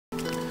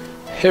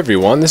Hey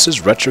everyone, this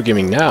is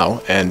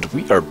RetroGamingNow, and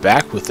we are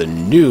back with a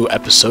new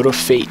episode of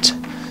Fate.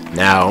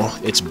 Now,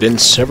 it's been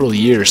several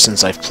years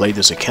since I've played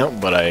this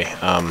account, but I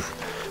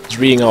was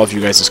reading all of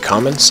you guys'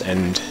 comments,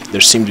 and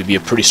there seemed to be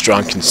a pretty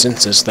strong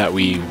consensus that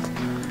we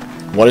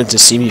wanted to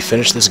see me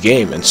finish this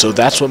game, and so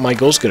that's what my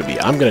goal's going to be.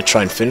 I'm going to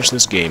try and finish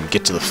this game,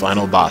 get to the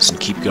final boss, and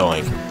keep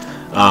going.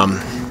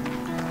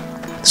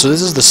 So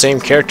this is the same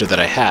character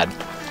that I had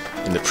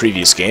in the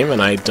previous game,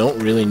 and I don't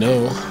really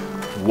know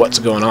what's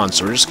going on,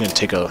 so we're just going to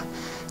take a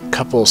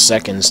couple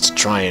seconds to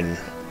try and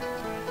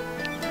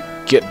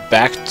get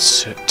back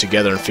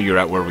together and figure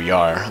out where we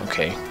are.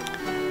 Okay.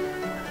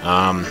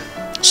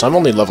 So I'm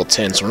only level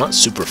 10, so we're not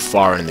super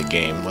far in the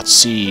game. Let's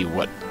see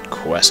what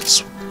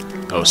quests.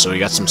 Oh, so we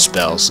got some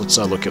spells. Let's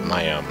look at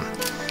my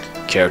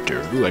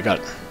character. Ooh, I got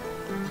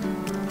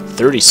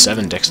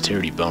 37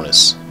 dexterity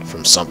bonus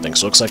from something,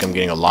 so it looks like I'm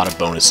getting a lot of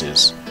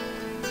bonuses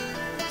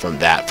from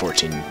that.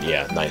 14,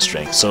 yeah, nice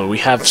strength. So we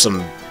have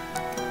some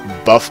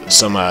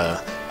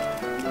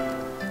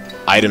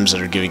items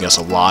that are giving us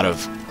a lot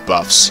of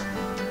buffs.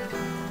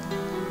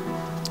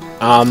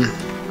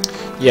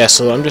 Yeah,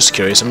 so I'm just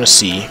curious. I'm gonna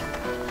see.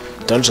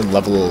 Dungeon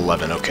level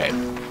 11, okay.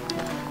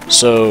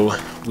 So,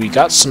 we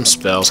got some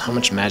spells. How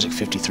much magic?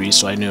 53,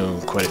 so I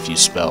know quite a few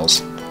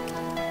spells.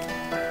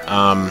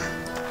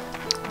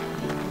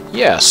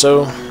 Yeah,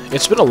 so,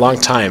 it's been a long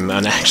time,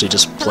 and actually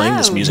just playing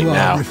this music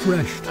now,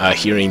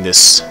 hearing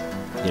this,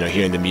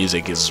 hearing the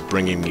music is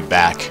bringing me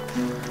back.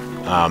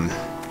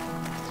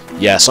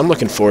 Yeah, so I'm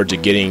looking forward to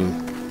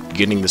getting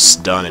this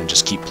done and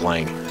just keep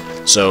playing.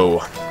 So,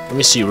 let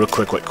me see real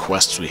quick what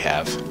quests we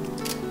have.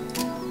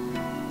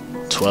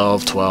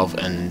 12, 12,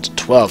 and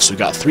 12. So we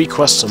got 3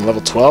 quests on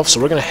level 12, so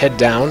we're going to head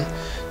down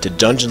to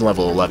dungeon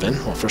level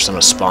 11. Well, first I'm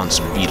going to spawn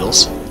some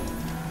beetles.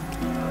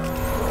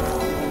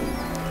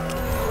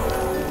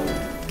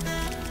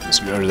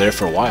 So we were there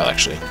for a while,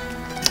 actually.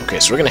 Okay,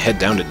 so we're going to head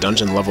down to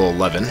dungeon level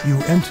 11. You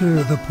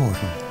enter the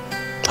portal.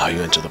 Oh,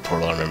 you enter the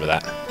portal, I remember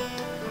that.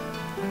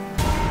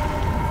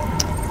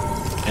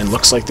 And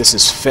looks like this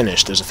is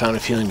finished. There's a Fountain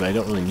of Healing, but I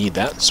don't really need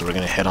that, so we're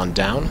going to head on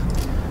down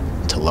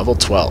to level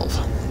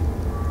 12.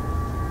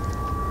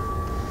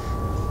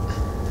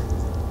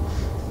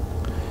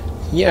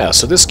 Yeah,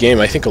 so this game,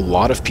 I think a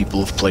lot of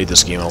people have played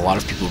this game, and a lot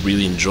of people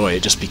really enjoy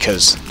it, just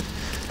because,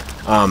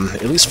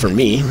 at least for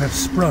me, you have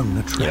sprung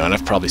the trap. And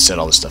I've probably said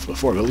all this stuff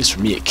before, but at least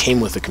for me, it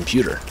came with a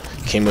computer.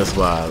 It came with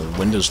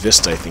Windows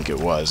Vista, I think it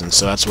was, and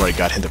so that's where I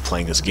got into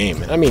playing this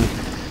game. And I mean,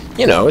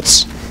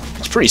 it's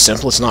pretty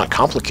simple. It's not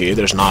complicated.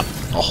 There's not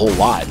a whole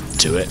lot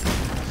to it.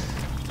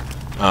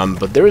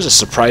 But there is a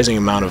surprising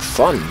amount of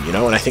fun, and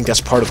I think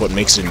that's part of what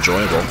makes it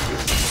enjoyable,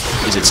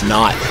 is it's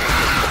not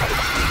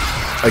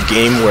a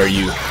game where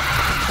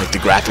the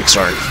graphics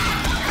aren't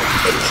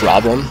a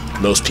problem.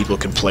 Most people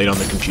can play it on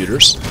the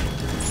computers.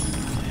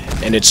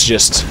 And it's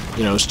just,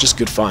 it's just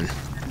good fun.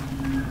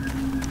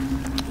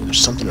 There's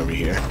something over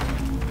here.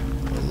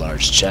 A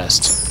large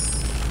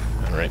chest.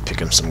 Alright,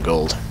 pick up some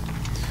gold.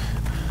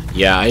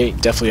 Yeah, I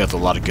definitely have a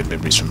lot of good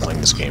memories from playing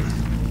this game.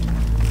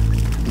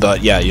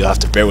 But yeah, you'll have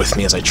to bear with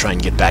me as I try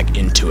and get back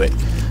into it.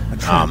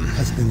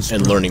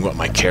 And learning what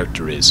my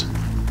character is.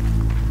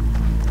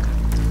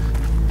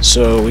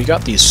 So, we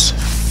got these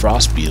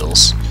frost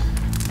beetles.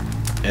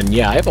 And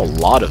yeah, I have a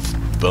lot of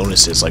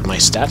bonuses. Like, my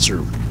stats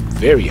are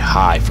very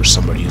high for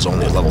somebody who's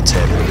only level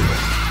 10.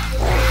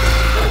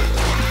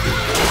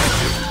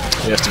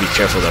 You have to be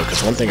careful though,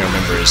 because one thing I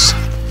remember is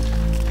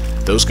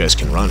those guys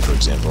can run, for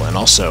example, and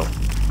also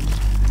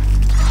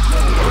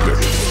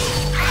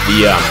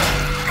the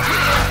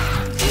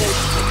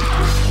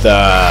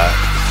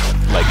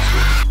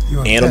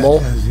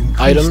animal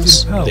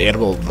items, the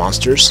animal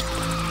monsters,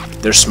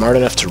 they're smart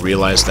enough to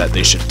realize that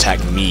they should attack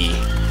me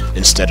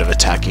instead of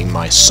attacking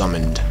my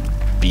summoned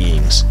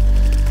beings.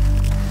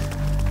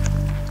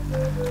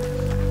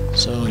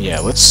 So yeah,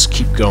 let's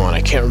keep going.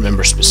 I can't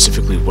remember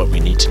specifically what we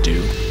need to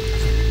do,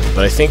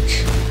 but I think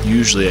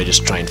usually I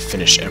just try and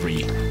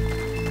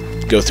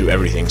go through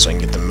everything so I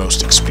can get the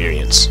most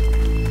experience.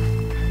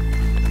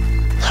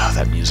 Oh,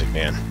 that music,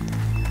 man.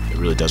 It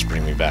really does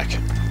bring me back.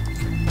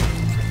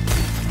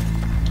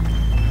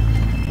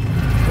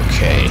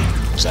 Okay,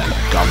 what's that?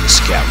 Goblin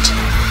Scout.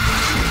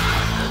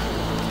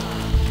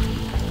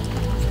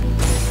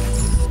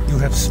 You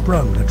have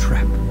sprung the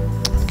trap.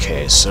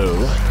 Okay,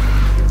 so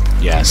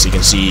yeah, so you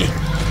can see.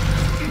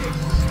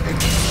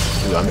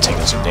 Ooh, I'm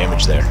taking some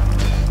damage there.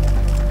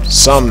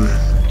 Some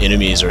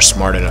enemies are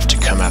smart enough to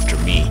come after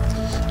me,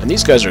 and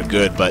these guys are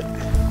good, but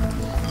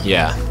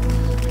yeah.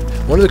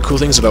 One of the cool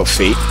things about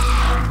Fate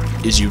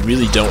is you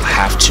really don't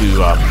have to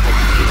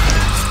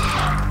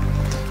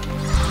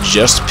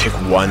just pick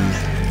one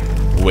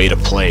way to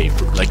play.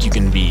 Like, you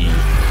can be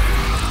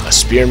a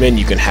spearman,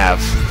 you can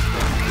have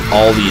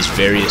all these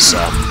various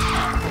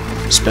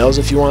spells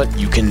if you want.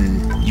 You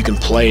can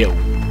play it.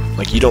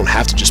 Like, you don't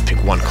have to just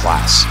pick one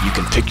class. You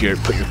can put your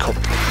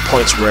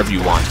points wherever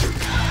you want.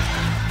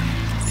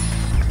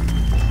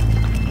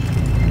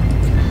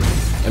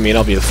 I mean,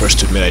 I'll be the first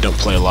to admit I don't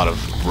play a lot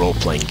of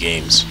role-playing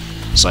games,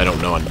 so I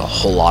don't know a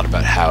whole lot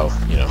about how,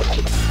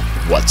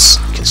 what's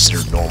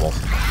considered normal.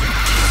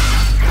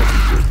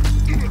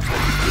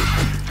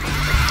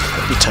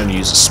 Might be time to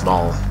use a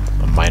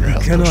minor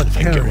health potion if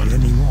I can get one.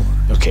 Anymore.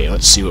 Okay,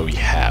 let's see what we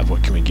have.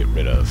 What can we get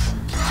rid of?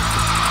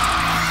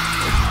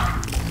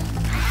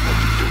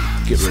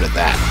 Get rid of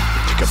that.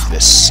 Pick up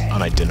this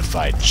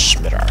unidentified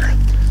Schmiddar.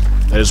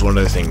 That is one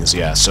of the things,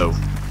 yeah. So,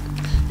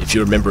 if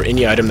you remember,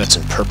 any item that's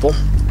in purple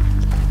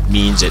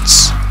means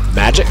it's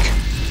magic,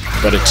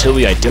 but until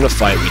we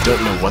identify it, we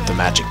don't know what the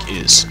magic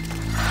is.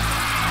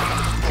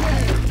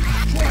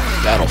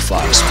 Battle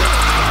Fox.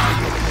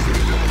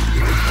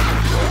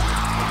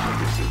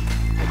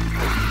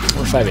 I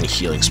wonder if I have any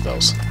healing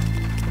spells.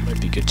 That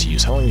might be good to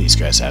use. How long do these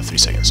guys have? 3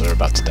 seconds, so they're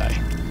about to die.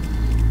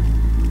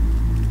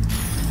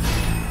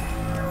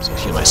 So I'll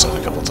heal myself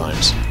a couple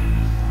times.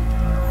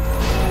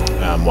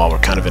 While we're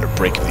kind of in a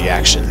break of the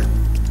action.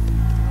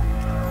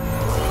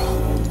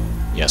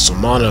 Yeah, so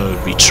mana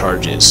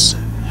recharges.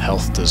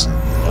 Health does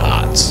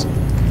not.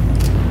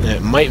 And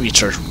it might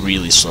recharge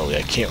really slowly,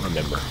 I can't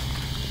remember.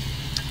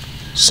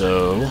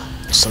 So,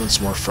 summon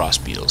some more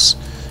frost beetles.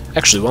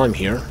 Actually, while I'm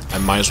here, I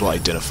might as well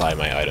identify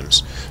my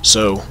items.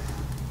 So...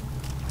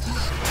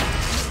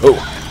 Oh!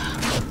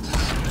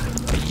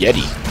 A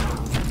Yeti.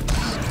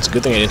 It's a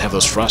good thing I didn't have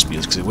those frost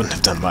beetles, because it wouldn't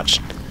have done much.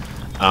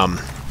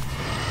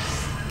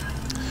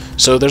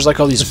 So there's like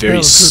all these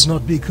very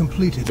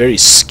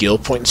skill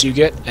points you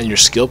get, and your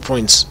skill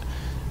points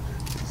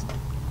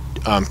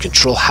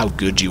control how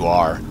good you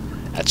are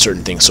at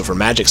certain things. So for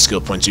magic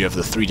skill points, you have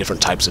the 3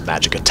 different types of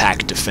magic: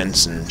 attack,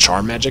 defense, and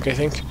charm magic, I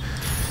think.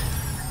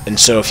 And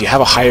so if you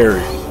have a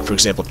higher, for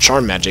example,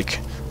 charm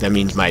magic, that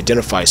means my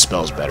identify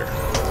spell is better.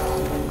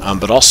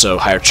 But also,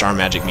 higher charm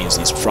magic means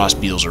these frost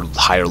beetles are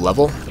higher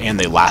level, and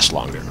they last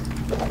longer.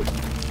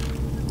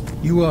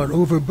 You are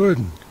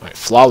overburdened. Right,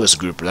 flawless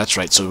grouper, that's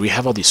right. So we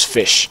have all these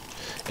fish,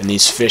 and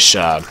these fish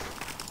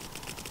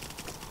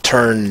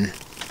turn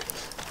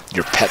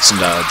your pets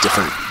into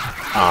different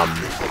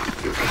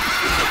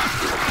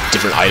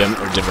item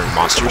or different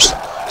monsters.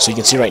 So you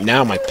can see right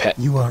now my pet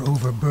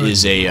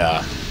is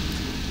a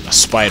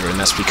spider, and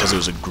that's because it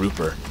was a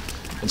grouper.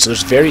 And so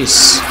there's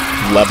various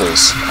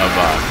levels of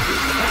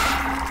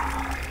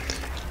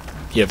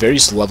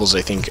various levels,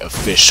 I think, of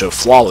fish. So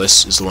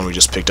flawless is the one we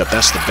just picked up.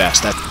 That's the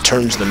best. That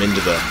turns them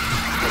into the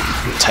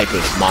type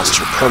of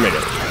monster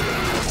permanently.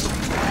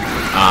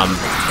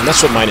 And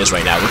that's what mine is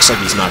right now. It looks like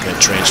he's not going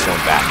to transform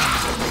back.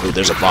 Ooh,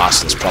 there's a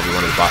boss. That's probably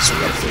one of the bosses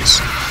we gotta face.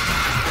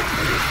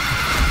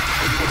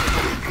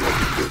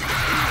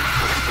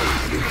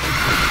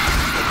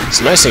 It's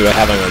the nice thing about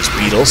having those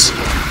beetles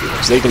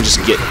is they can just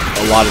get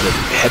a lot of the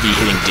heavy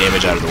hitting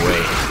damage out of the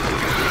way.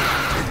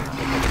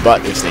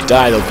 But if they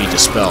die, they'll be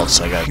dispelled,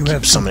 so I gotta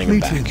keep summoning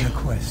them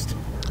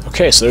back.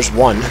 Okay, so there's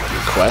one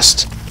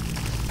quest.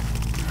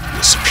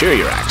 The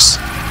Superior Axe.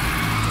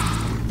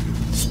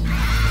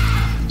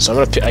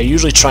 So I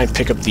usually try and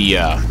pick up the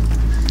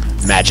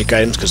magic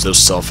items, because those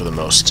sell for the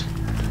most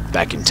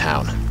back in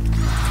town.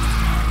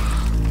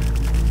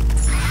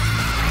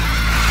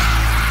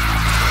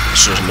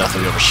 So there's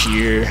nothing over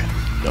here.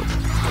 Nope.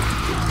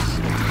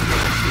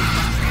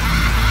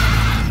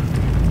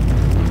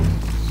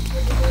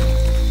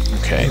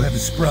 Okay. You have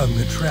sprung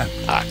the trap.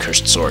 Ah,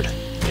 cursed sword.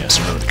 Yes,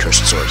 remember the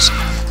cursed swords.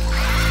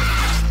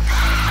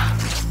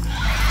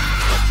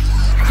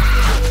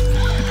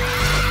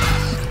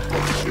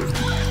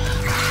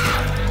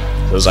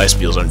 Those ice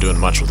beetles aren't doing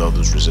much with all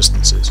those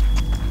resistances.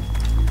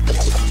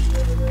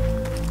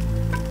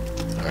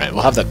 Alright,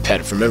 we'll have that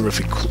pet. Remember, if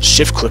we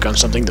shift click on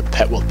something, the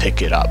pet will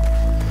pick it up.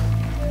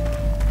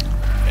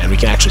 And we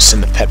can actually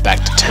send the pet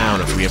back to town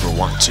if we ever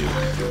want to.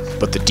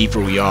 But the deeper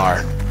we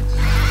are,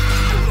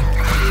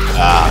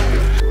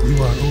 you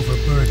are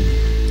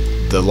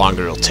overburdened. The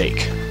longer it'll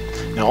take.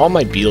 Now all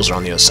my beetles are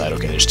on the other side.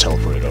 Okay, they just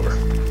teleported over.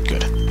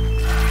 Good.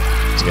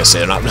 I was gonna say,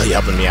 they're not really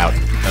helping me out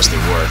as they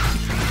were.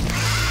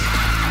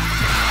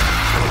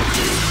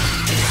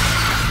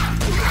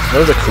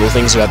 One of the cool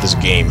things about this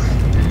game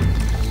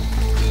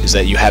is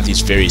that you have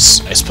these various,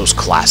 I suppose,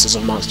 classes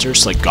of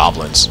monsters, like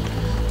goblins.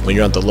 When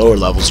you're on the lower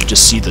levels, you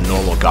just see the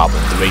normal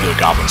goblin, the regular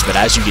goblins. But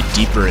as you get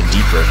deeper and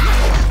deeper,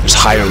 there's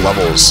higher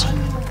levels.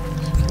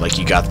 Like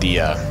you got the,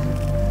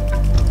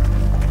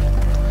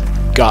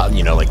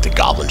 like the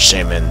goblin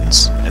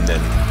shamans, and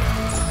then,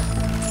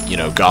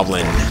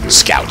 goblin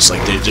scouts.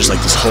 Like there's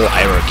like this whole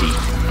hierarchy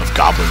of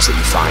goblins that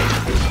you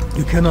find.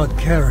 You cannot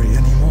carry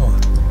anymore.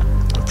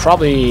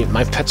 Probably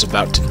my pet's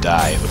about to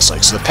die, it looks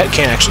like. So the pet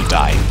can't actually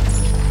die.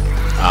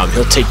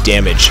 He'll take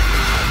damage,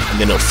 and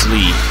then he'll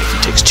flee if he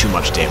takes too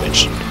much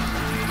damage.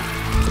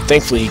 But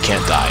thankfully he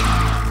can't die.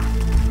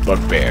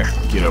 Bugbear,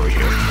 get over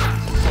here.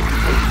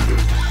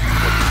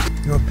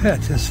 Your pet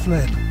has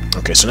fled.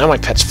 Okay, so now my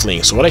pet's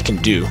fleeing. So what I can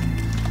do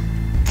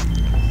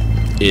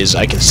is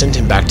I can send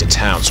him back to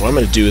town. So what I'm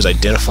going to do is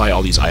identify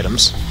all these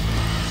items.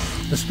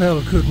 The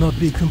spell could not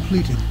be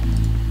completed.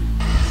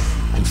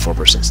 And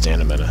 4%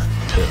 stamina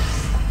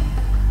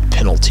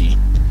penalty.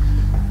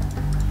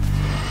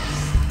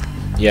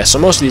 Yeah, so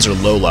most of these are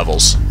low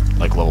levels,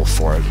 like level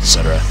 4,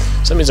 etc.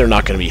 So that means they're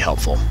not going to be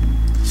helpful.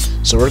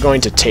 So we're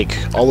going to take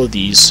all of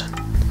these,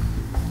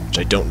 which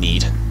I don't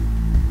need.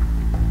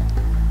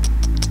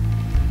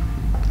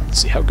 Let's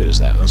see, how good is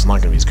that? It's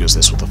not going to be as good as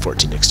this with the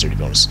 14 dexterity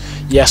bonus.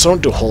 Yeah, so I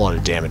don't do a whole lot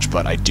of damage,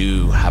 but I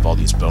do have all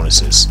these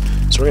bonuses.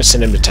 So we're going to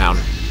send him to town.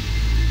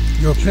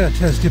 Your pet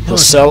has departed. He'll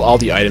sell all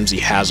the items he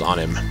has on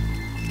him.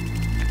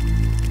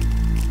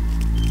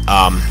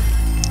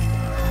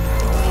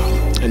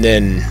 And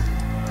then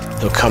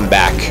he'll come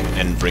back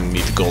and bring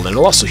me the gold, and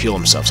he'll also heal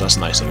himself, so that's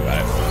the nice thing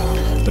about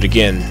it. But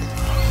again,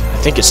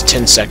 I think it's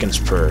 10 seconds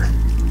per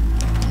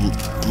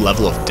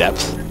level of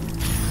depth.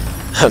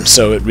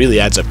 So it really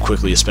adds up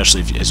quickly,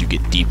 especially as you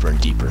get deeper and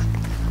deeper.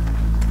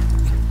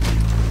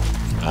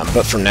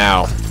 But for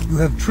now, you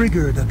have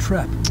triggered a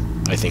trap.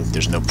 I think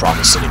there's no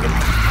problem sitting in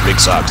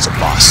Rigzog's a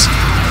boss.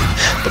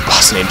 The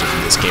boss names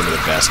in this game are the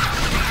best.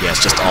 Yeah,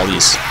 it's just all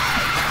these...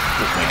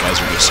 my guys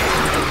are just...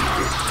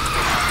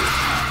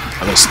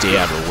 I'm going to stay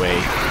out of the way,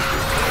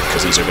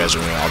 because these guys are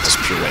going to all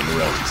disappear right in a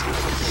row.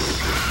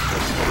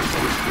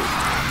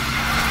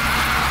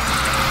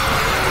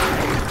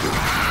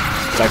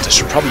 In fact, I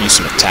should probably use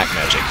some attack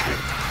magic.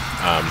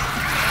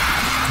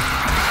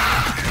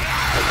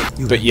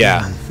 But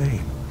yeah,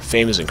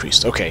 fame is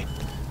increased. Okay.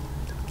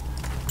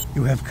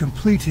 You have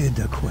completed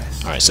a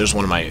quest. Alright, so there's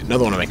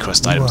another one of my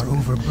quest items. You are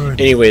overburdened.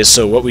 Anyways,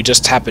 so what we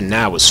just happened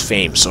now was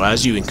fame. So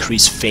as you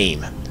increase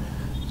fame,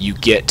 you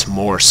get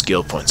more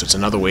skill points. It's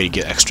another way to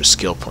get extra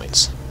skill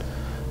points.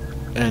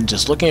 And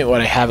just looking at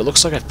what I have, it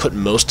looks like I've put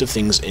most of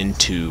things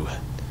into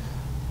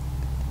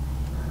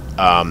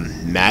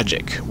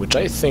magic, which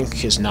I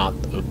think is not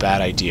a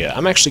bad idea.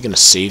 I'm actually going to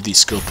save these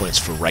skill points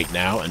for right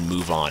now and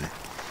move on.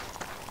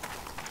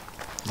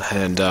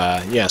 And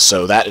yeah,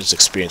 so that is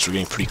experience. We're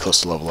getting pretty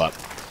close to level up.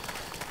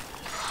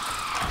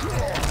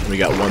 We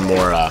got one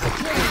more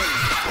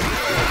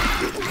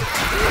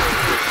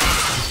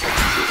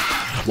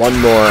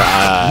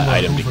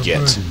item to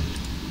get.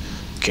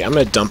 Okay, I'm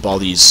gonna dump all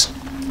these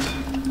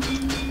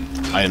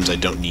items I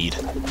don't need,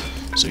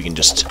 so we can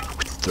just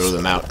throw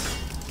them out.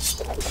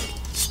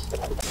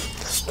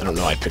 I don't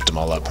know, I picked them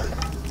all up.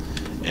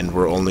 And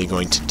we're only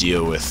going to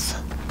deal with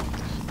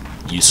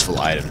useful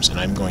items, and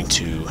I'm going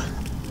to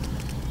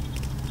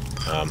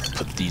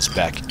put these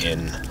back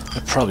in.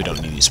 I probably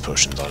don't need these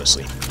potions,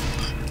 honestly.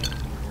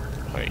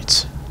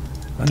 Alright.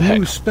 What the heck?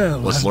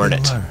 Let's learn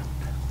it.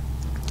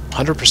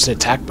 100%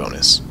 attack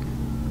bonus.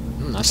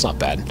 That's not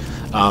bad.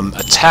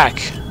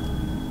 Attack.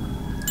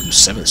 Ooh,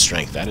 7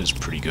 strength. That is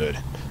pretty good.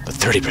 But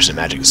 30%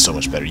 magic is so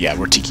much better. Yeah,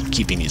 we're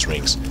keeping these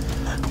rings.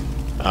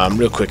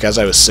 Real quick, as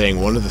I was saying,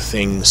 one of the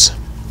things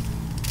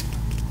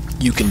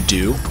you can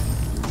do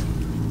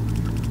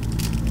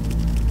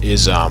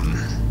is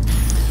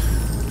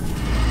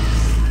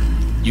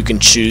you can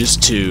choose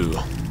to...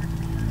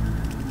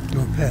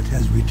 Your pet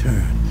has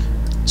returned.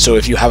 So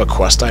if you have a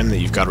quest item that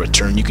you've got to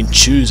return, you can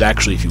choose,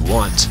 actually, if you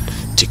want,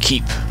 to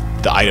keep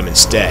the item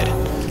instead.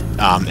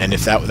 And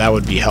if that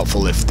would be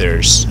helpful if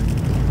there's...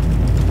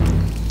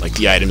 like,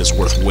 the item is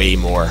worth way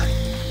more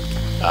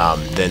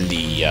than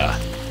the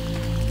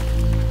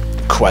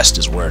quest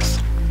is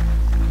worth.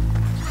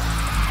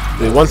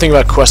 The one thing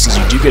about quests is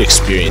you do get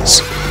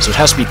experience, so it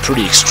has to be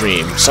pretty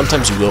extreme.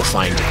 Sometimes you will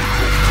find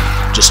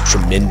just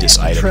tremendous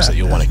items that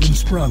you'll want to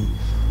keep.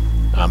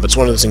 But it's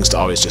one of those things to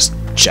always just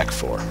check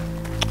for.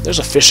 There's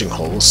a fishing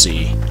hole, we'll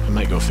see. I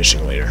might go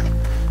fishing later.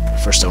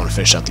 First I want to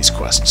finish out these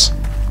quests.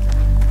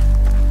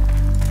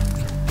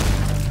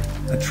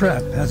 A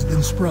trap has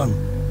been sprung.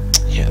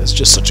 Yeah, it's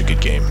just such a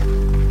good game.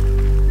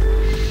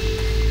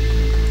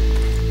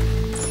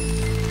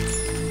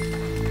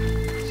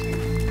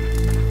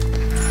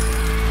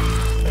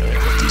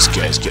 Alright, let these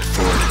guys get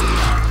forward.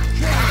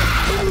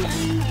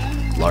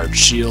 Large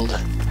shield.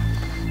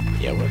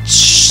 Yeah, let's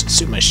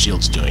see what my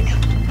shield's doing.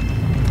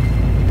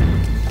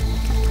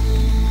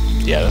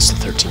 Yeah, that's the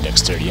 13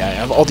 dexterity. Yeah, I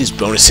have all these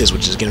bonuses,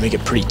 which is going to make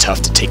it pretty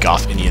tough to take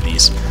off any of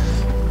these.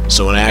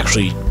 So when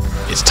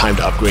it's time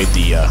to upgrade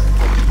the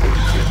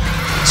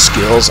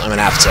skills, I'm going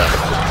to have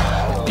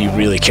to be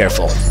really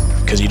careful,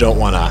 because you don't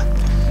want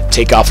to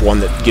take off one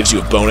that gives you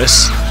a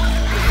bonus.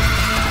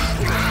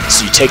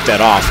 So you take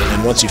that off, and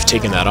then once you've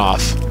taken that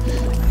off,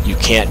 you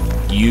can't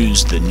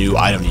use the new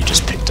item you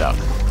just picked up.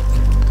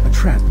 A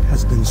trap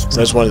has been sprung. So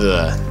that's one of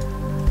the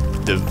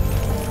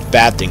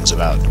bad things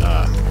about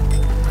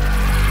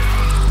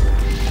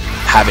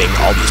having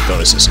all these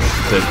bonuses.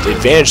 The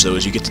advantage, though,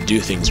 is you get to do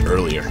things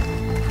earlier.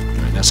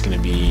 Right, that's going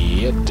to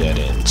be a dead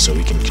end, so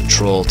we can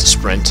control to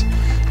sprint.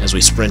 As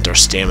we sprint, our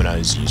stamina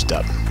is used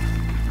up.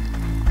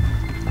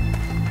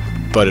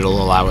 But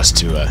it'll allow us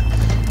to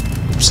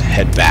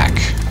head back.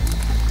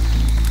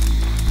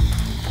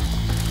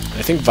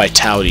 I think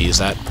vitality is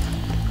that...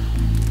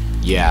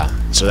 yeah,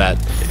 so that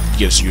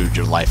gives you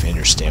your life and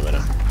your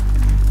stamina.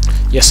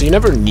 Yeah, so you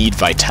never need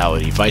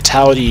vitality.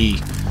 Vitality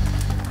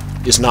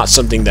is not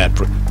something that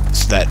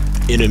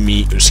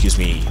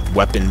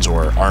weapons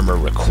or armor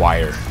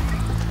require.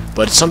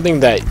 But it's something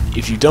that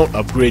if you don't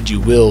upgrade, you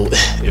will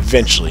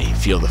eventually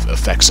feel the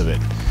effects of it.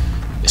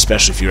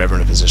 Especially if you're ever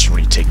in a position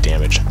where you take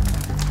damage.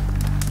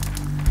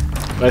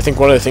 But I think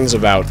one of the things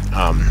about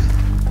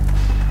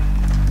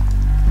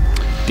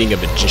being a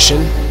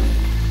magician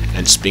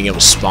and just being able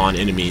to spawn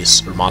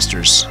enemies or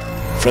monsters,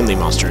 friendly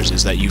monsters,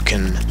 is that you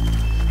can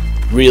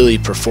really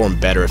perform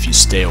better if you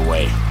stay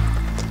away.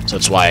 So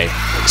that's why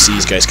I see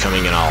these guys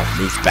coming and I'll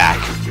move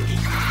back.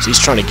 So he's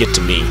trying to get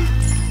to me,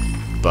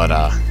 but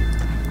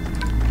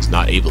he's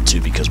not able to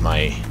because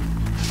my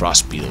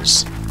frost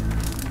beetle's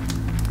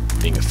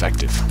being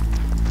effective.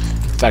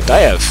 In fact, I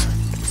have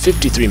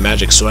 53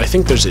 magic, so I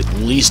think there's at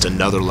least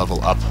another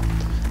level up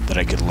that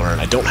I could learn.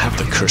 I don't have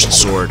the cursed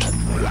sword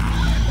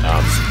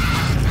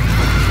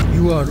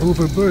You are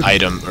overburdened.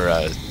 item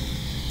or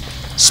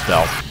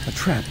spell. A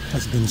trap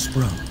has been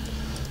sprung.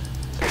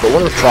 But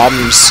one of the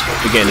problems,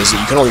 again, is that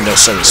you can only know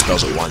so many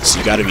spells at once.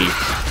 You gotta be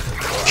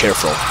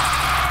careful.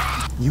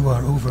 You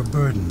are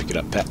overburdened. Pick it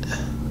up, pet.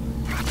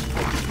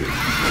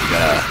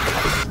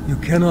 You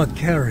cannot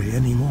carry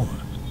anymore.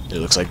 It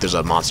looks like there's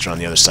a monster on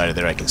the other side of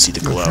there. I can see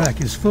the glow. Your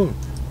pack is full.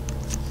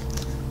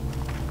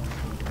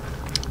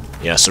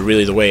 Yeah, so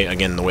really the way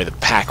the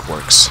pack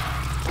works,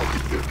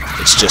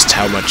 it's just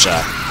how much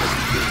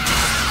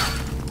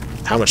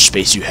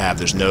space you have.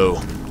 There's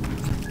no...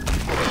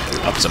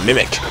 Oh, it's a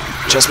mimic.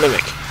 Just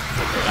mimic.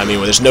 I mean,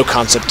 well, there's no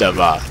concept of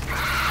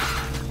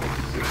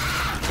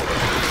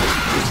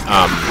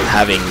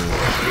having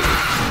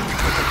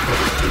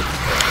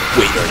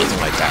weight or anything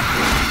like that.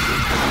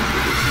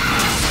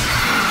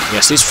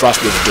 Yes, these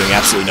frost beetles are doing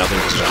absolutely nothing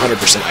because there's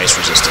 100% ice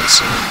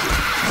resistance.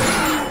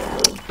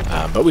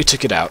 But we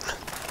took it out.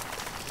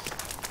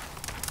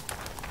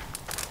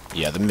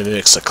 Yeah, the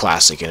mimic's a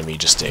classic enemy,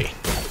 just a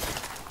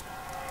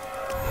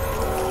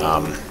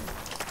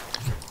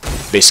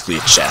basically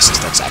a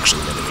chest. That's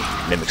actually an enemy.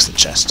 Mimics the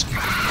chest.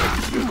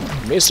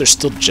 Maybe there's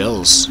still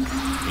gels. I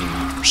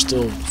mean, we're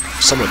still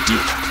somewhat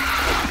deep.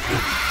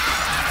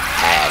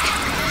 Hag.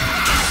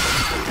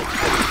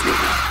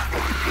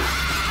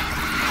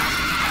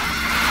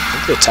 I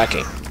think they're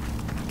attacking.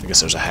 I guess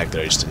there's a hag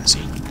there I just didn't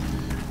see.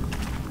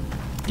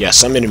 Yeah,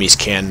 some enemies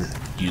can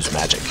use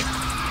magic.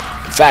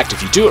 In fact,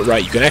 if you do it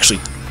right, you can actually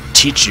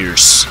teach your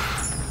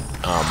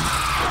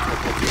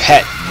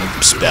pet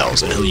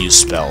spells, and he'll use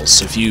spells.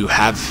 So if you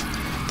have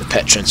the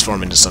pet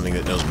transform into something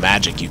that knows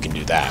magic, you can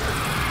do that.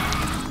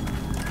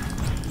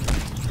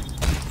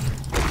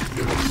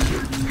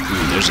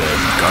 Ooh, there's a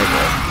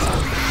gargoyle.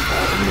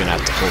 I'm gonna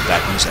have to hold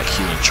back and use that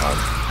healing charm.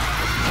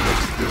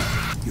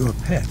 Your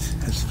pet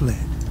has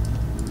fled.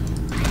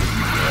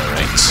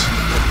 Alright.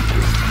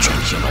 Trying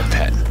to heal my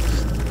pet.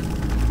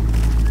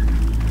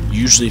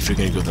 Usually if you're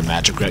going to go the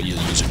magic route,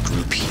 you'll use a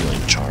group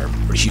healing charm,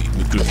 or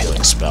group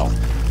healing spell.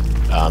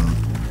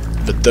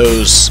 But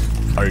those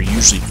are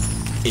usually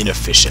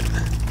inefficient,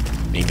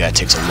 meaning that it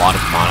takes a lot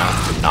of mana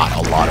for not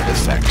a lot of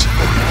effect.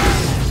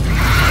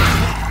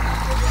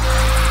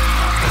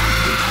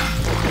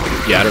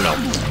 Yeah, I don't know.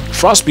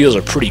 Frost beetles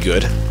are pretty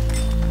good,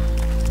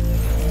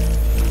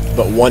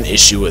 but one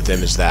issue with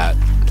them is that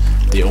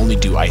they only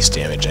do ice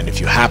damage, and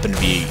if you happen to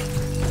be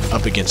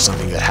up against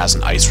something that has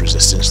an ice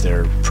resistance,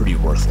 they're pretty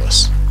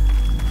worthless.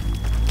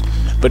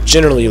 But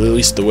generally, at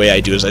least the way I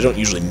do is I don't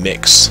usually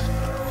mix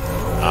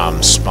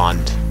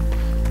spawned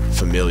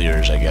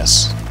familiars, I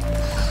guess.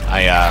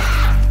 I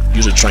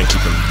usually try and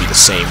keep them to be the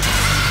same.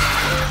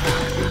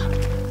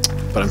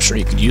 But I'm sure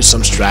you could use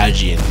some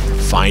strategy and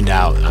find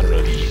out, I don't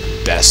know,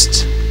 the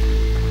best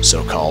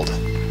so-called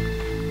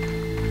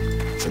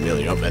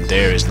familiar. Oh, and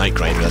there is Night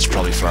Grinder. That's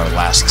probably for our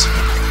last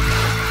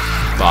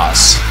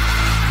boss.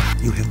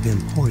 You have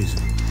been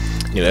poisoned.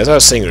 You know, as I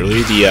was saying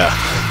earlier,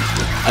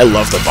 I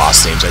love the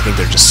boss names. I think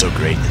they're just so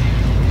great.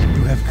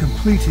 You have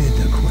completed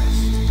the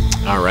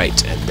quest.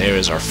 Alright, and there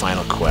is our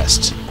final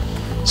quest.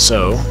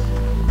 So,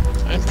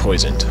 I'm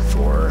poisoned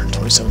for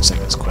 27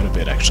 seconds. Quite a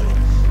bit, actually.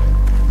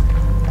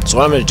 So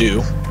what I'm going to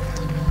do,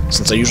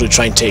 since I usually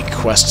try and take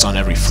quests on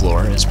every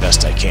floor as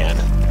best I can,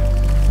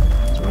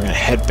 so we're going to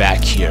head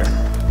back here.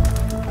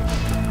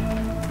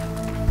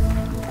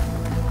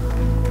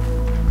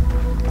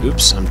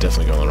 Oops, I'm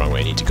definitely going the wrong way.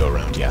 I need to go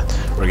around, yeah.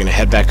 We're going to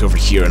head back over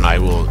here, and I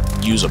will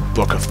use a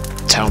book of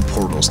town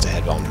portals to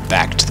head on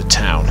back to the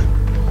town.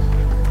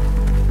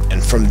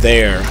 And from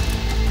there...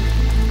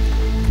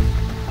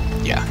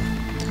 Yeah.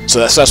 So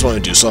that's what I'm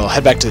going to do. So I'll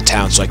head back to the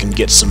town so I can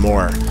get some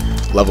more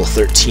level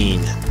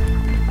 13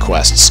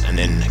 quests, and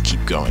then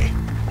keep going.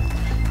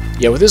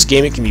 Yeah, with this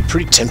game, it can be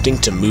pretty tempting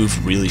to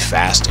move really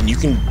fast, and you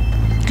can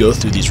go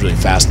through these really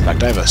fast. In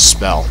fact, I have a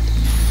spell.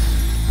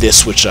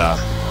 This, which,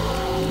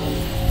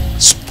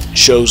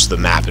 shows the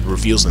map, it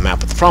reveals the map,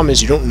 but the problem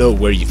is you don't know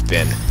where you've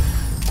been,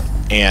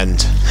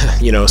 and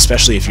you know,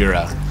 especially if you're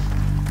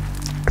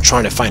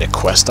trying to find a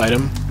quest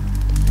item,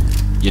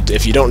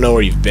 if you don't know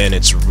where you've been,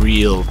 it's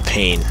real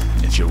pain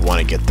if you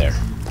want to get there.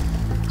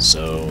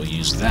 So we'll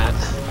use that.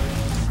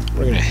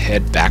 We're gonna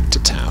head back to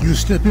town. You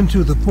step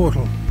into the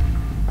portal.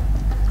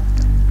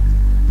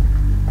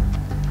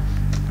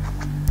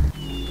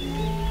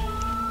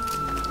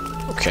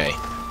 Okay,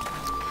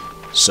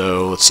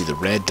 so let's see, the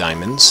red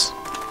diamonds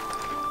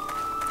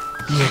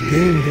You have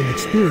gained in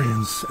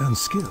experience and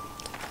skill.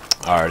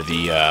 are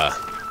the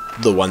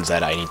the ones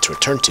that I need to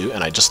return to,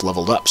 and I just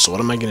leveled up. So what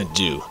am I going to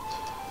do?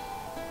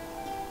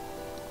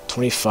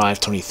 25,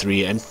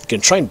 23. I'm going to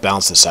try and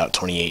balance this out.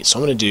 28. So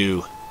I'm going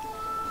to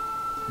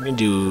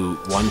do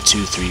 1,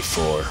 2, 3,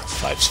 4,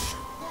 5.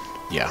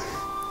 Yeah.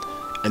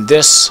 And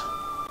this,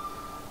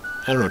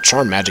 I don't know,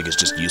 Charm Magic is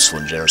just useful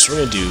in general. So we're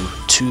going to do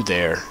 2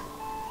 there.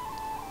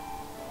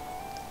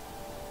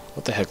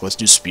 What the heck? Let's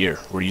do Spear.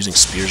 We're using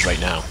Spears right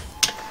now.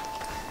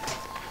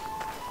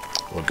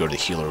 We'll go to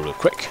the healer real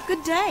quick.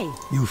 Good day.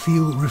 You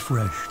feel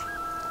refreshed.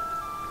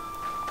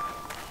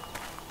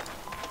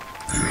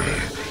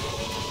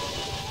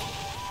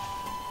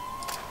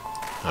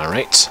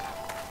 Alright.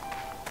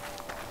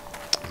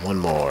 One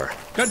more.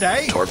 Good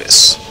day.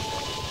 Torvis.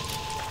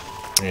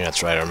 Yeah,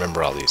 that's right, I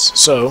remember all these.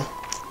 So,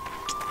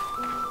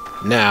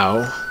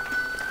 now,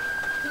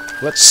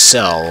 let's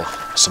sell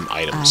some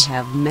items. I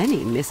have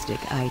many mystic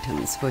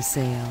items for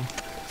sale.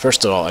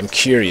 First of all, I'm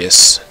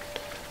curious.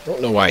 I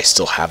don't know why I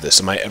still have this.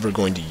 Am I ever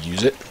going to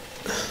use it?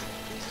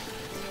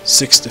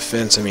 6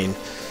 defense, I mean,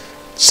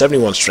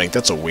 71 strength,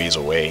 that's a ways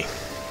away.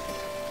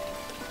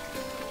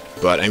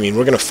 But, I mean,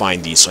 we're going to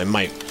find these, so I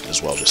might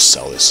as well just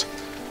sell this.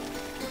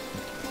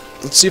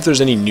 Let's see if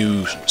there's any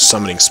new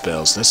summoning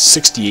spells. That's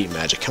 68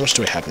 magic. How much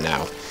do I have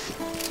now?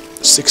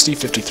 60,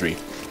 53.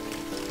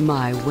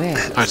 My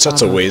wares. Alright, so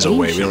that's a ways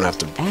away. We don't have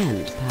to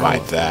buy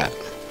that.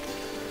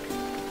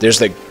 There's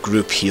that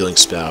group healing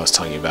spell I was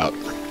talking about.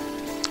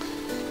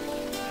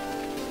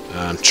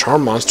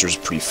 Charm Monster is a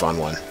pretty fun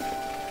one.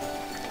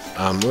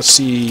 Let's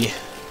see.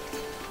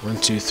 1,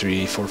 2,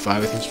 3, 4,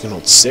 5. I think you can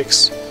hold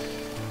 6.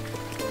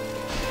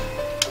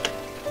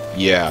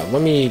 Yeah,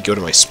 let me go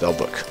to my spell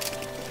book.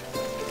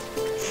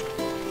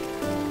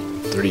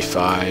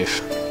 35,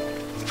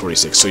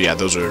 46. So yeah,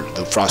 those are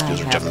the frost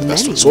beetles are definitely the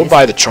best ones. So we'll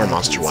buy the Charm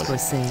Monster one,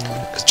 just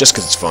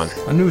because it's fun.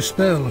 A new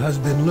spell has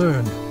been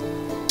learned.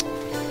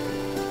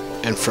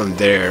 And from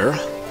there,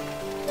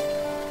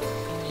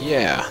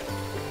 yeah.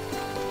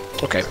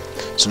 Okay,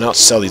 so now let's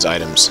sell these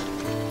items.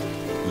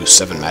 Ooh,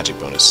 7 magic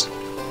bonus.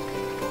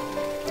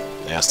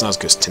 Yeah, it's not as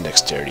good as 10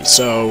 dexterity.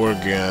 So we're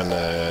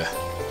gonna,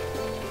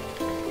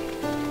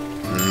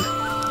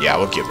 yeah,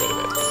 we'll get rid of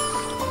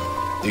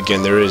it.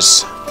 Again, there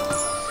is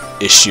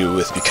issue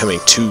with becoming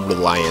too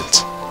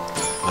reliant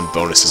on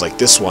bonuses like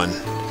this one.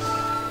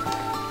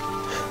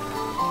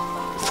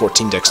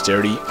 14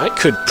 dexterity. I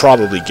could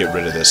probably get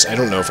rid of this. I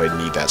don't know if I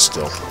need that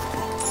still.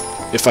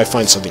 If I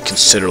find something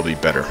considerably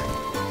better.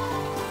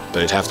 But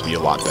it'd have to be a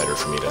lot better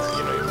for me to,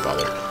 you know, even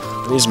bother.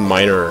 And these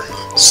minor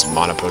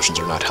mana potions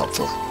are not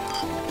helpful.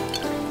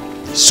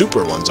 The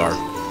super ones are.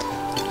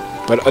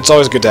 But it's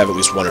always good to have at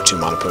least 1 or 2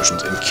 mana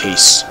potions in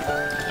case,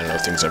 I don't know,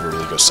 things ever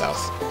really go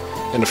south.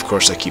 And of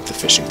course I keep the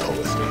fishing pole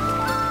with me.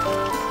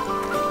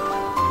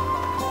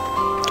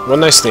 One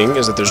nice thing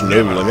is that there's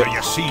no limit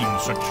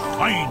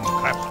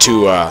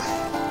to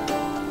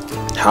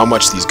how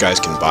much these guys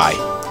can buy.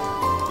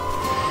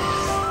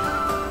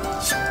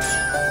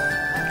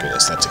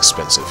 Goodness, that's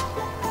expensive.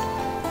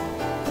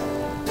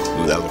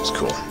 Ooh, that looks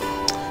cool.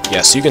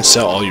 Yeah, so you can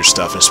sell all your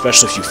stuff, and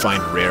especially if you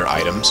find rare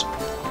items.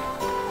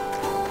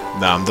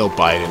 They'll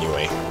buy it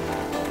anyway.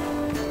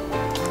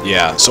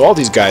 Yeah, so all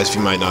these guys, if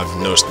you might not have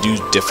noticed, do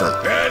different,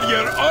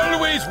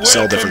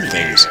 sell different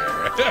things.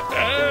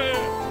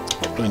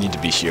 Don't really need to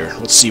be here.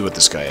 Let's see what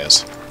this guy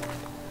has.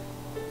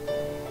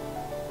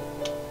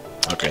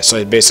 Okay,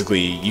 so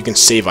basically, you can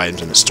save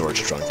items in the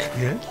storage trunk.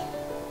 Yes?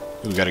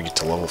 We gotta get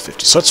to level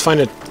 50. So let's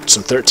find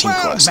some 13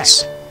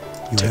 quests.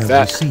 You Take have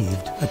that.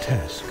 received a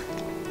task.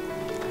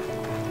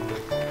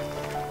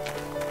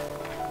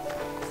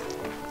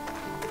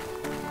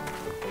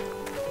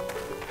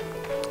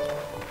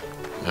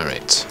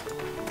 Alright.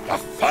 A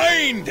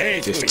fine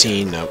day.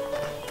 15, no.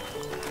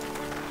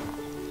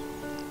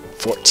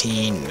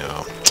 14,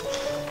 no.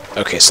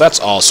 Okay, so that's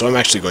all. So I'm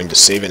actually going to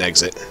save and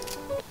exit.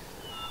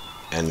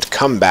 And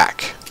come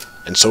back.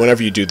 And so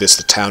whenever you do this,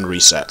 the town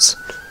resets.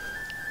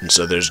 And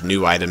so there's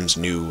new items,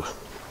 new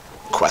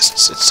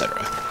quests,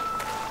 etc.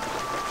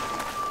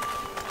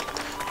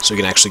 So we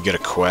can actually get a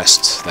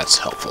quest that's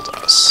helpful to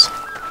us.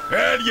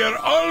 Well, you're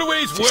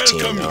always 15,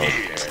 welcome no.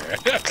 here.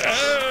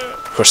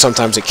 Of course,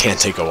 sometimes it can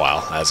take a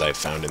while, as I've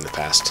found in the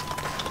past.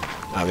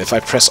 If I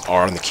press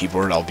R on the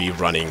keyboard, I'll be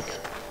running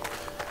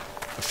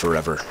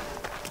forever.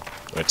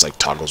 It's like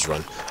toggles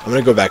run. I'm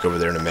going to go back over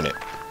there in a minute.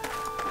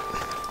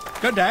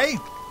 Good day.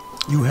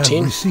 You have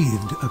 15?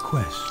 received a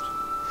quest.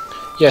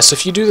 Yes,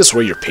 if you do this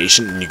where you're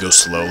patient and you go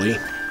slowly,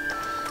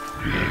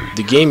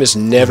 the game is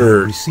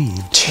never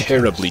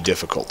terribly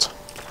difficult.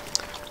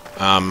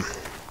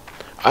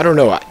 I don't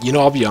know. You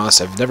know, I'll be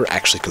honest, I've never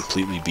actually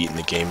completely beaten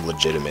the game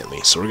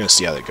legitimately, so we're going to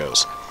see how that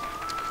goes.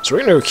 So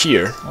we're going to go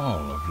here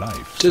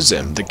to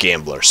Zim, the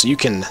gambler. So you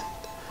can...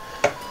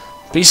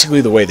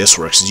 Basically, the way this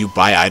works is you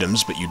buy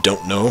items, but you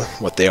don't know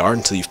what they are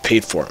until you've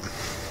paid for them.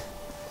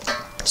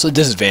 So the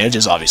disadvantage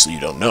is obviously you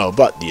don't know,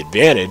 but the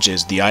advantage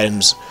is the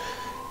items,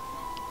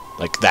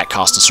 like, that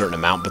cost a certain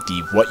amount, but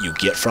what you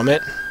get from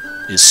it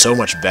is so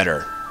much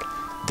better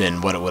than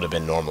what it would have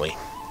been normally.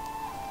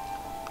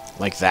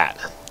 Like that.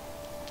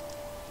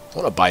 I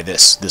want to buy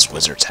this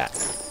wizard's hat.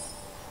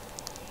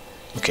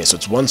 Okay, so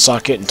it's 1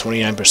 socket and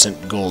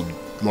 29% gold,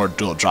 more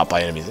dual drop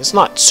by enemies. It's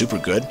not super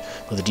good,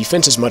 but the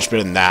defense is much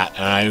better than that,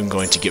 and I'm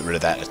going to get rid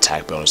of that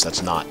attack bonus.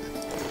 That's not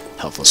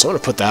helpful. So I'm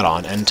going to put that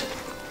on, and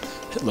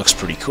it looks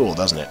pretty cool,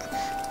 doesn't it?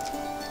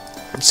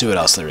 Let's see what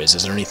else there is.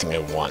 Is there anything I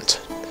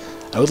want?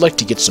 I would like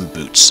to get some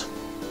boots.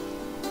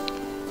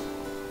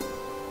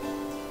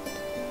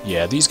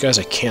 Yeah, these guys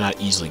I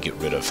cannot easily get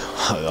rid of.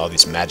 All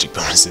these magic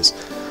bonuses.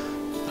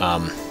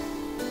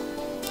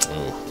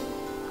 Oh.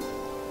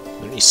 Are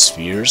there any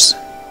spheres?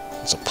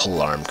 It's a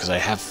pole arm, because I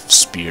have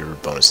spear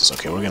bonuses.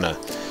 Okay, we're gonna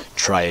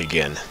try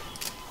again.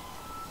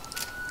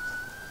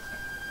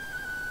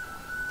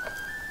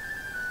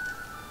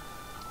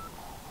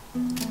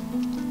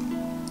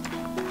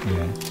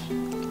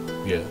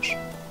 Yes.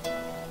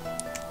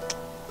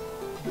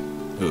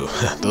 Ooh,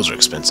 those are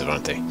expensive,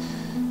 aren't they?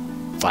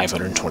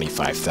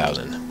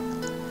 525,000.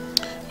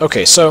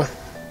 Okay, so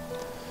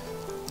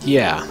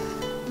yeah,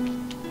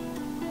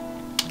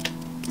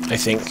 I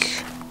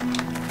think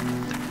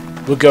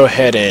we'll go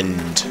ahead and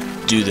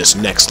do this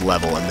next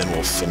level, and then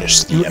we'll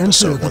finish the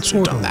episode once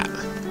we've done that.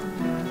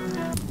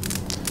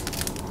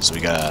 So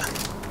we gotta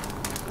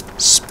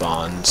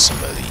spawn some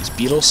of these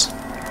beetles.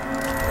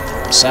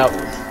 Help us out.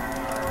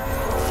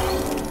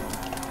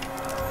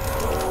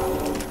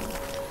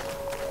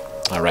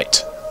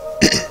 Alright.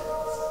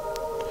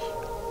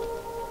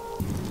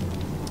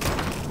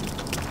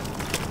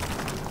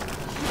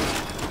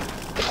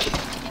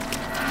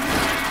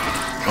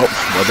 Oh,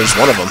 well, there's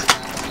one of them.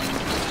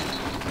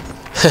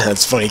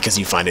 That's funny, because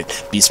you find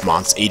it. Beast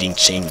Month's aiding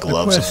chain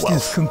gloves of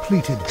wealth.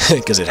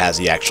 Because it has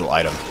the actual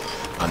item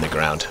on the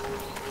ground.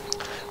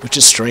 Which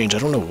is strange. I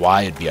don't know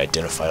why it'd be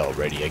identified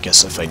already. I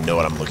guess if I know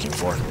what I'm looking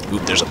for.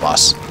 Oop, there's a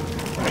boss.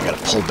 I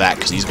gotta pull back,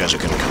 because these guys are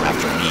gonna come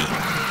after me.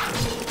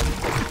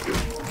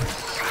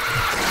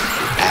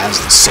 As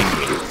the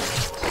Singwing.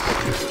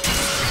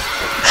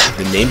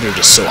 The names are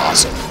just so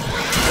awesome.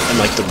 And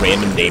like the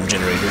random name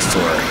generator for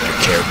your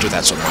character,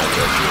 that's what my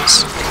character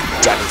is.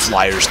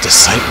 Dragonflyer's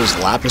Disciples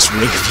Lapis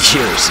Ring of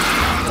Years.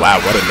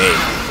 Wow, what a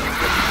name.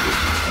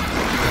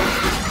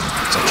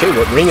 It's okay,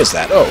 what ring is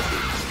that? Oh,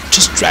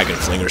 just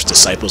Dragonflinger's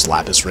Disciples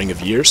Lapis Ring of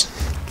Years.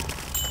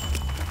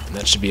 And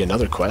that should be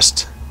another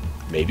quest.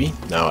 Maybe?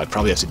 No, I'd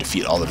probably have to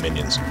defeat all the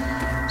minions. So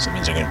that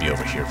means they're going to be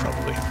over here,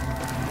 probably.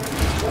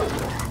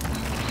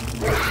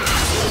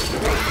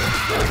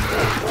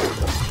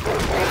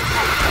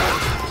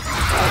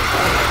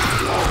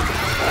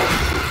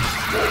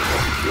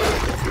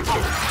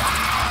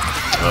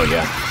 Oh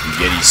yeah,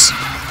 Yetis.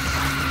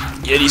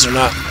 Yetis are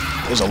not...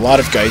 There's a lot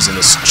of guys in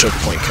this choke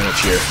point kind of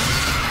here.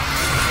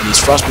 And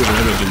these Frostbears are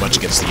not going to do much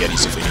against the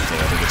Yetis, if anything.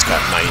 I think it's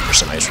got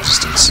 90% ice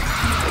resistance.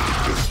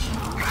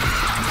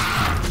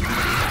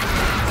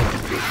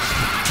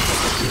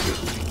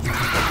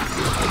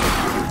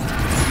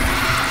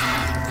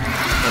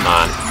 Come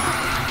on.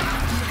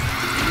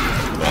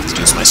 I'm going to have to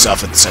do this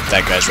myself. Except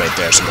that guy's right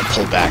there, so I'm going to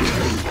pull back.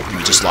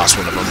 We just lost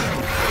one of them.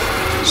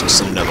 So let's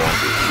send another one.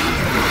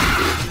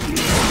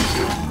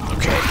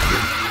 Okay.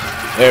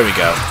 There we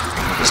go.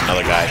 There's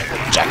another guy.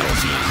 Jackal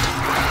Fiend.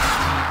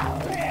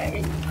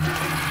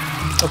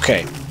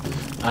 Okay.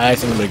 I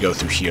think I'm going to go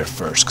through here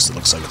first, because it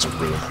looks like it's a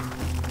room.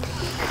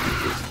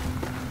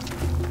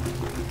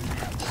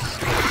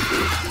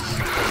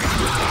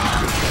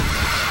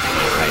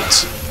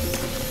 Alright.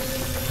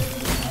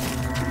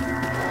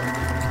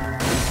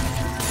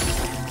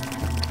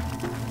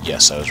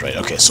 Yes, I was right.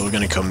 Okay, so we're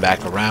going to come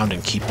back around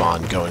and keep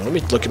on going. Let me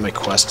look at my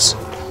quests.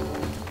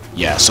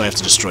 Yeah, so I have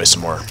to destroy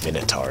some more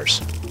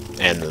Minotaurs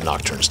and the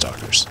Nocturne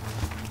Stalkers.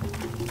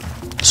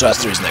 So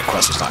that's the reason that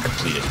quest was not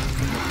completed.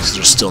 Because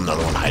there's still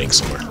another one hiding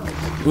somewhere.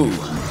 Ooh.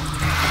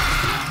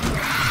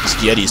 This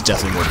Yeti is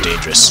definitely more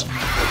dangerous.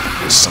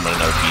 Let's summon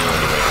another beetle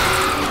anyway.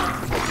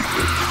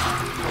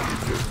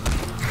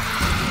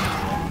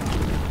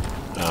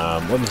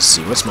 Let me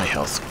see. What's my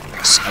health?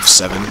 It's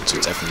F7, so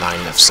it's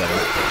F9, F7.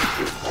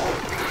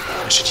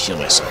 I should heal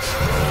myself.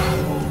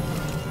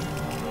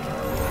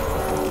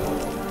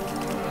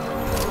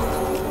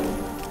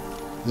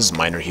 This is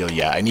minor heal,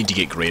 yeah. I need to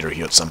get greater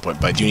heal at some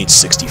point, but I do need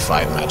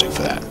 65 magic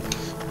for that.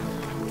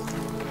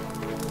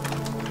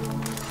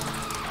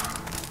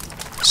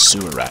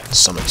 Sewer rat.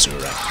 Summon sewer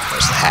rat.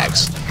 There's the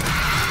hags.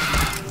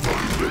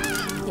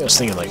 Yeah, I was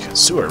thinking, like,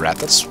 sewer rat,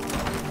 that's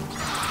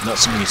not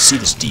something you see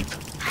this deep.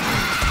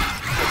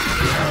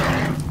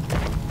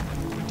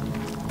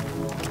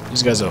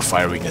 These guys have a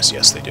fire weakness.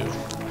 Yes, they do. In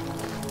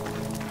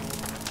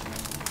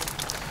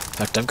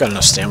fact, I've got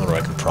enough stamina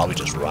where I can probably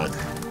just run.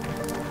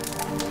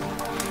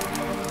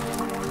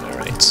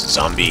 Alright,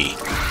 zombie.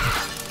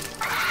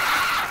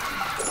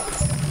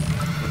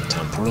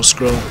 Town portal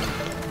scroll.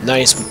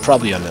 Nice, but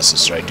probably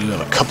unnecessary. I do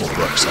have a couple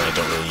books, and I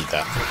don't really need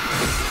that.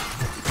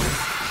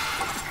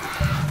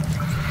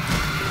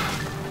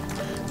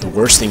 The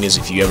worst thing is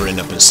if you ever end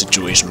up in a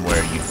situation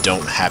where you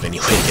don't have any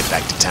way to get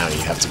back to town, and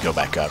you have to go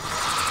back up.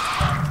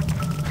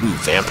 Ooh,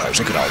 vampires,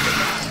 look at all of them.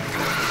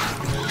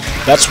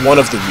 That's one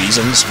of the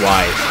reasons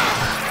why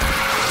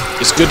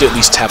it's good to at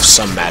least have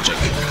some magic.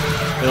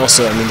 And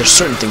also, I mean, there's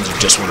certain things you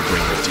just want to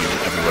bring with you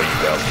everywhere you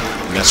go.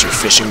 And that's your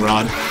fishing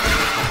rod.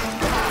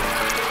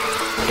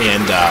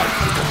 And,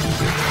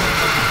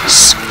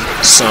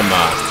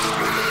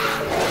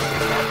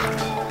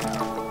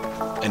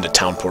 and a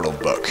town portal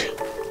book.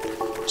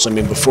 So, I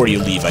mean, before you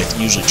leave, I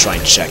usually try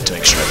and check to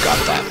make sure I've got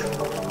that.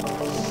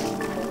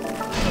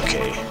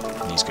 Okay,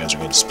 these guys are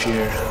going to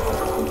disappear.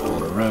 All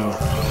in a row.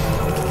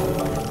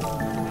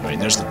 Alright,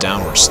 there's the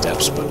downward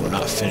steps, but we're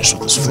not finished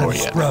with this floor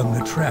yet. Sprung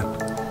the trap.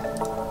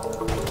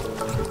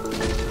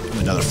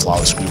 Another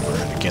flawless grouper.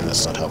 Again,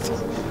 that's not helpful.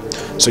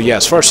 So yeah,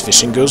 as far as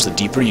fishing goes, the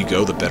deeper you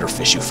go, the better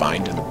fish you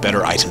find, and the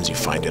better items you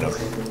find in them.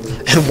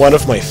 And one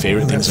of my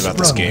favorite things about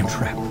this game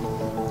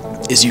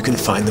is you can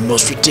find the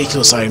most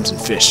ridiculous items in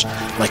fish,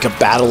 like a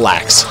battle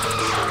axe.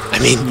 I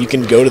mean, you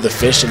can go to the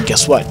fish and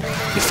guess what?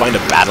 You find a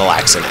battle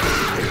axe in it.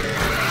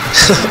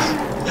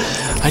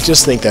 I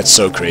just think that's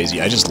so crazy.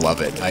 I just love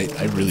it. I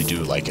really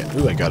do like it.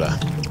 Ooh, I got a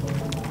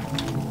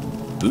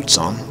boots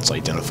on. Let's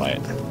identify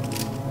it.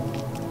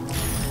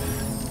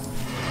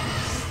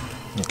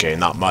 Okay,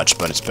 not much,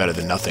 but it's better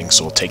than nothing,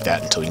 so we'll take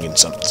that until we get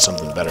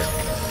something better.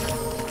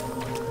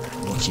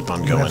 We'll keep on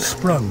going. You have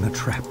sprung the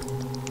trap.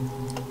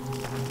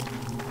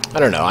 I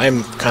don't know, I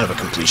am kind of a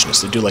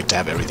completionist. I do like to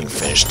have everything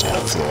finished on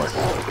the floor.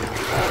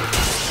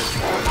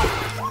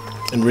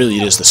 And really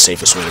it is the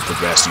safest way to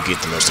progress. You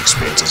get the most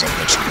experience, as I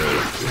mentioned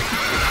earlier.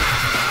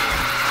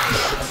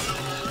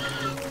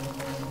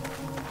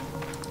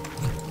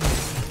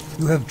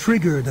 You have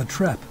triggered a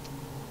trap.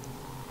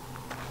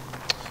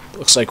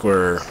 Looks like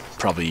we're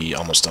probably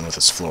almost done with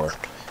this floor.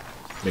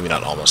 Maybe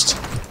not almost,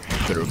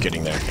 but we're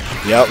getting there.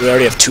 Yeah, we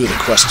already have 2 of the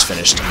quests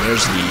finished, and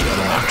there's the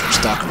other long-term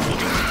stalker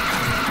meeting.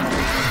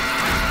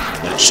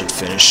 That should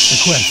finish the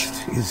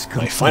quest is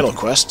complete. My final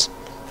quest.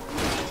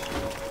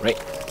 Right?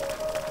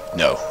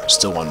 No,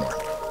 still one more.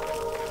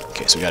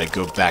 Okay, so we gotta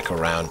go back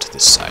around to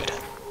this side.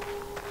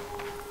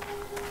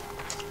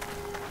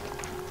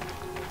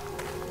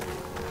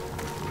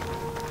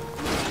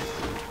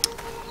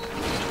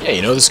 Yeah,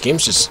 you know, this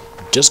game's just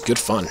good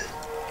fun.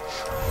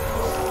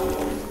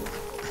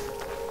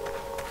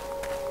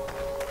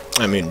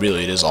 I mean,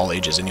 really, it is all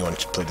ages. Anyone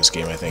can play this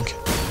game, I think.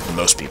 For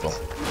most people.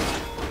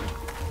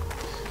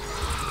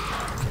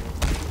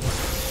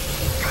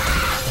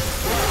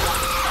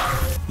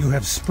 You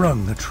have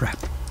sprung the trap.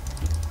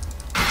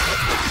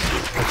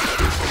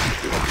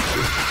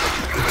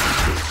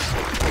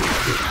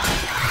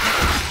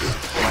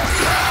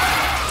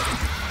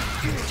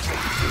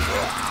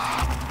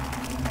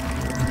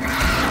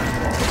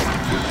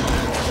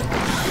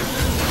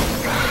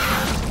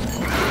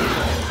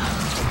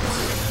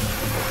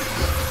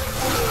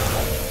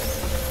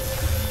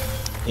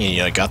 And, you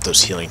know, I got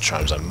those healing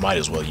charms. I might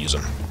as well use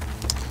them.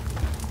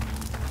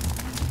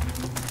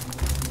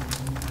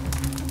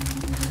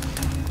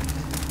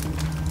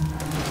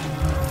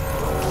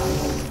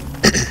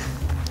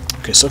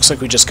 Okay, so it looks like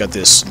we just got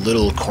this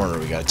little corner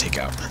we gotta take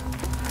out.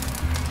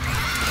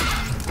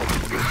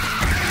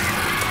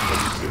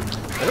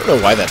 I don't know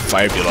why that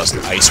fire beetle has an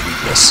ice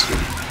weakness,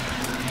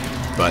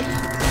 but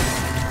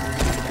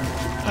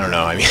I don't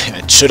know. I mean,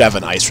 it should have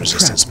an ice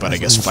resistance, but I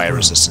guess fire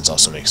resistance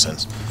also makes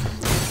sense.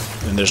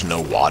 And there's no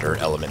water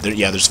element.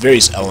 Yeah, there's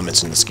various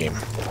elements in this game.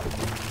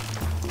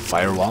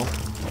 Firewall.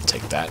 I'll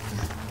take that.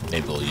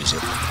 Maybe we'll use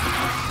it.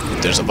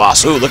 There's a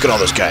boss. Ooh, look at all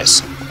those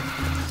guys.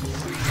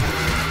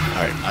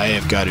 Alright, I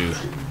have got to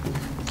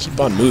keep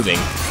on moving.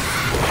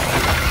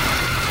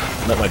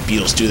 Let my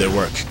beetles do their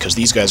work, because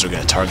these guys are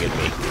going to target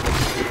me.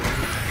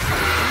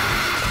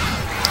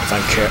 If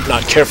I'm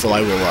not careful,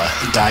 I will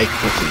die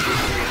quickly.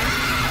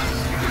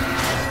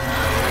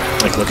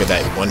 Like, look at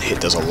that. One hit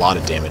does a lot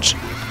of damage.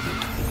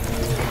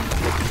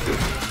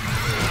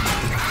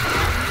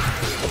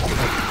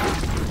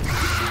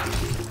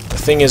 The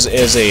thing is,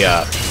 as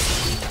a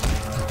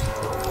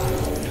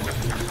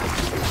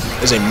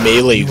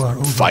melee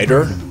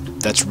fighter,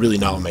 that's really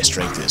not what my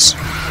strength is.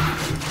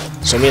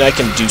 So, I mean, I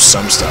can do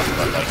some stuff,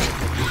 but, like,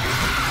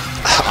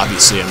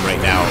 obviously I'm right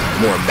now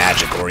more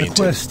magic-oriented.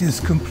 The quest is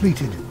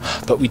completed.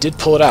 But we did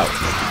pull it out.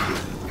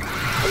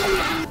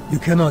 You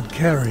cannot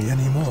carry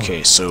anymore.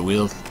 Okay, so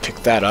we'll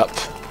pick that up.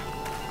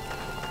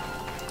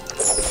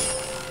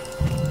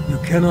 You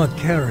cannot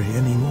carry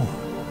anymore.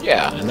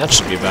 Yeah, and that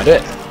should be about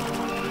it.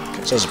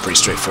 Okay, so that's a pretty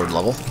straightforward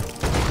level.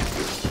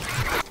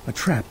 A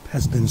trap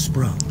has been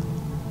sprung.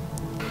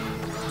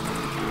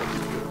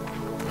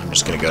 I'm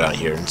just going to go down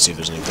here and see if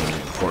there's anything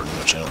important,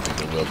 which I don't think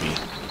there will be.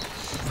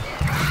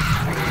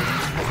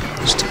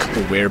 Just a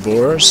couple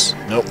werebores.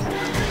 Nope.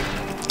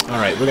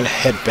 Alright, we're going to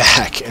head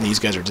back, and these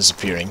guys are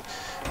disappearing.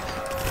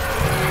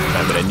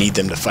 I'm going to need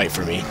them to fight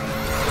for me.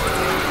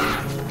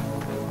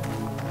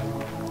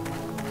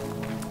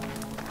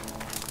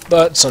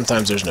 But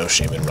sometimes there's no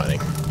shame in running.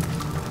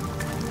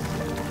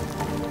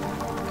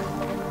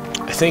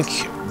 I think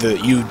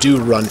that you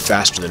do run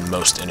faster than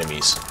most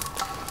enemies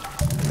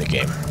in the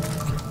game.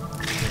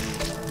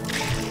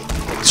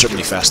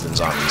 Certainly faster than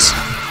zombies.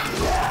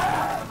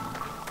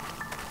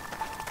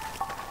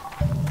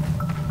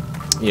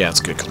 Yeah,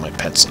 it's good because my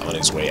pet's on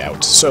his way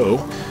out. So,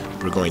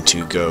 we're going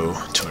to go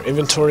to our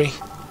inventory,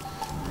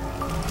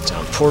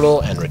 down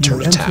portal, and return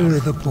to town. Enter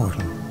the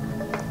portal.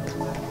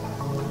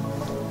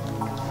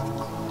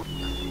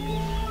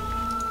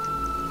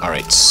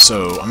 Alright,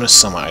 so I'm going to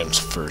sell my items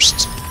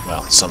first.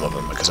 Well, some of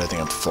them, because I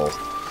think I'm full.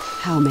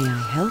 How may I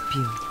help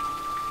you?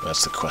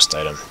 That's the quest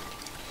item.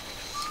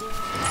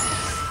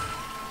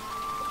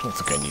 I don't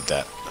think I need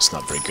that. That's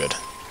not very good.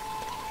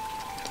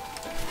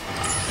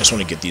 I just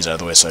want to get these out of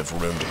the way so I have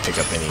room to pick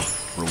up any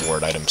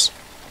reward items.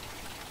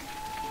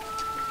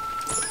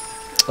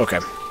 Okay.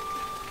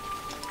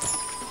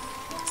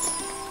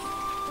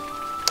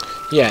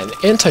 Yeah, an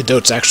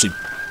antidote's actually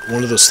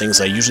one of those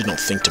things I usually don't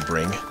think to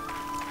bring.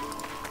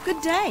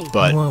 Good day.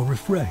 But Well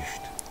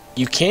refreshed.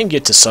 you can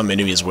get to some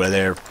enemies where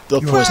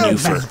they'll poison you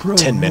for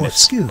 10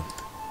 minutes. Skilled.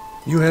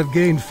 You have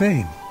gained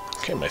fame.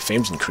 Okay, my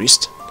fame's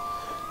increased.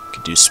 We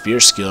could do spear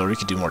skill, or we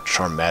could do more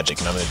charm magic,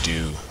 and I'm going to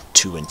do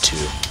 2 and 2.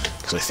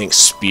 Because I think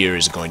spear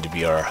is going to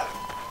be our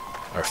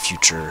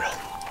future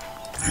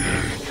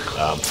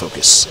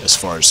focus as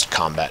far as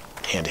combat,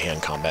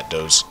 hand-to-hand combat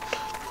goes.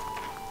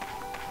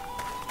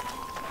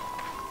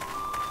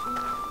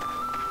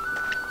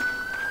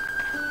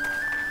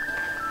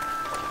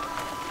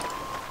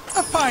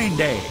 A fine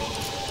day.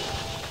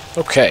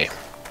 Okay.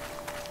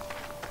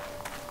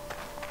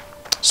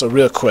 So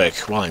real quick,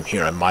 while I'm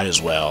here, I might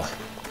as well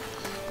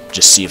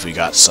just see if we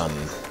got some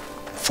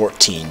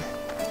 14.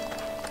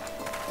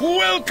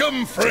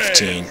 Welcome, friend.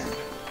 15.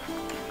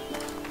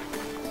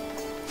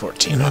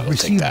 14, You I have will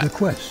take received that. the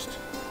quest.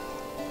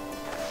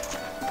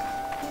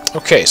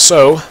 Okay,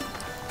 so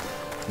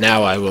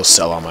now I will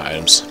sell all my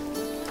items.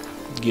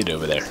 Get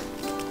over there.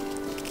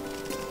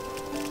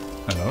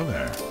 Hello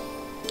there.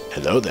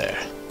 Hello there.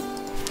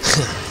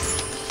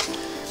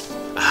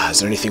 Is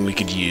there anything we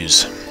could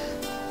use?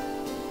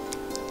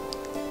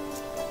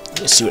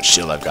 Let's see what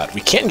shield I've got.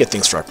 We can get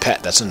things for our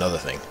pet, that's another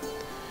thing.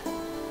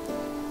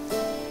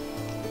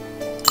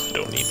 I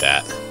don't need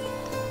that.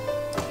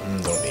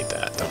 Don't need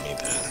that, don't need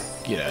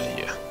that. Get out of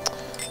here.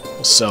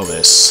 We'll sell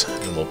this,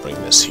 and we'll bring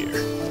this here.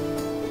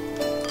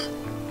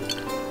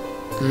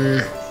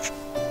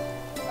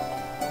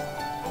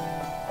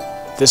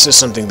 This is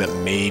something that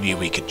maybe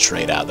we could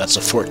trade out. That's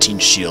a 14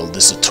 shield,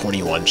 this is a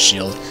 21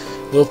 shield.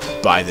 We'll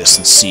buy this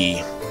and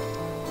see.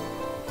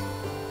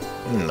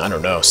 I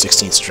don't know,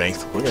 16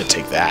 strength. We're gonna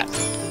take that.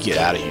 Get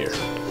out of here.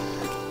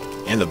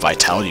 And the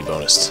vitality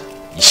bonus.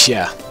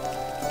 Yeah.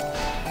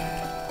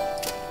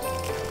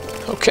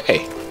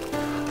 Okay.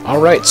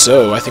 Alright,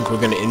 so I think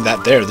we're gonna end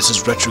that there. This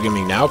is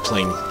RetroGamingNow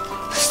playing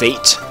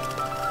Fate.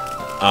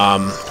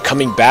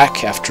 Coming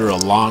back after a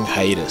long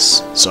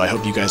hiatus. So I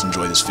hope you guys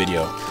enjoy this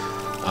video.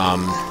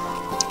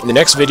 In the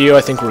next video,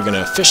 I think we're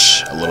gonna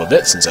fish a little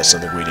bit, since that's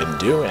something we didn't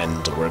do,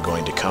 and we're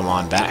going to come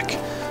on back.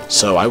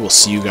 So I will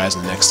see you guys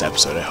in the next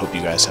episode. I hope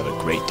you guys have a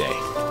great day.